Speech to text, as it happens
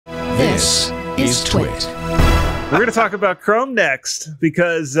This is TWiT. We're going to talk about Chrome next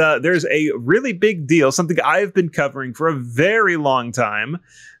because there's a really big deal, something I've been covering for a very long time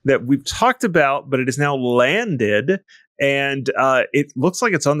that we've talked about, but it is now landed. And it looks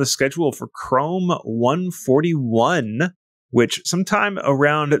like it's on the schedule for Chrome 141, which sometime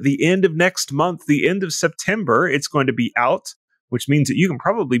around the end of next month, the end of September, it's going to be out, which means that you can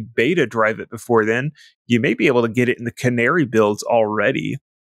probably beta drive it before then. You may be able to get it in the Canary builds already.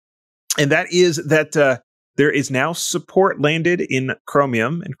 And that is that there is now support landed in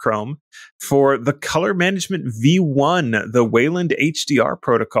Chromium and Chrome for the color management V1, the Wayland HDR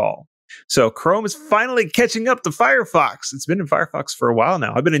protocol. So Chrome is finally catching up to Firefox. It's been in Firefox for a while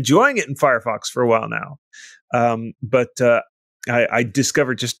now. I've been enjoying it in Firefox for a while now. But I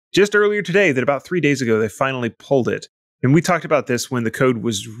discovered just earlier today that about 3 days ago, they finally pulled it. And we talked about this when the code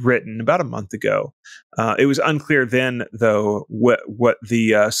was written about a month ago. It was unclear then, though, what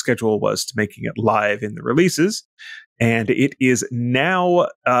the schedule was to making it live in the releases. And it is now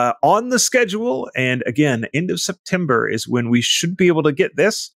on the schedule. And again, end of September is when we should be able to get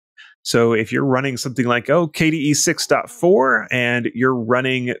this. So if you're running something like, KDE 6.4 and you're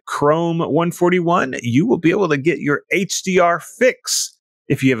running Chrome 141, you will be able to get your HDR fix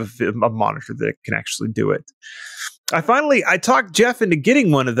if you have a monitor that can actually do it. I talked Jeff into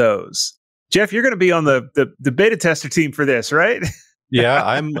getting one of those. Jeff, you're going to be on the beta tester team for this, right? Yeah,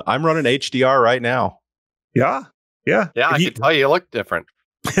 I'm running HDR right now. Yeah. I can tell you look different.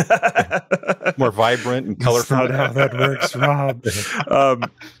 More vibrant and colorful. That's not how that works, Rob.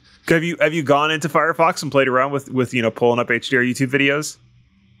 Have you gone into Firefox and played around with pulling up HDR YouTube videos?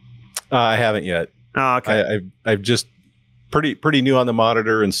 I haven't yet. Oh, okay. I've just pretty new on the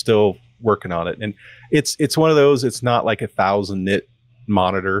monitor and still working on it. And it's one of those. It's not like 1,000 nit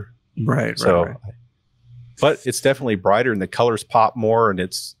monitor, right? So, but it's definitely brighter and the colors pop more. And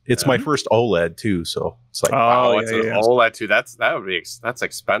it's my first OLED too. So it's like it's an OLED too. That's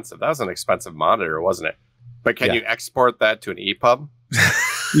expensive. That was an expensive monitor, wasn't it? But can you export that to an EPUB?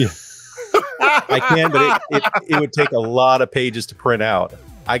 Yeah, I can, but it would take a lot of pages to print out.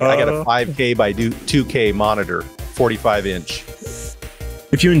 I got a 5K by 2K monitor, 45-inch.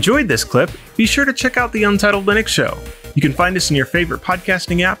 If you enjoyed this clip, be sure to check out the Untitled Linux Show. You can find us in your favorite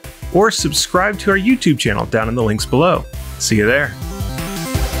podcasting app or subscribe to our YouTube channel down in the links below. See you there.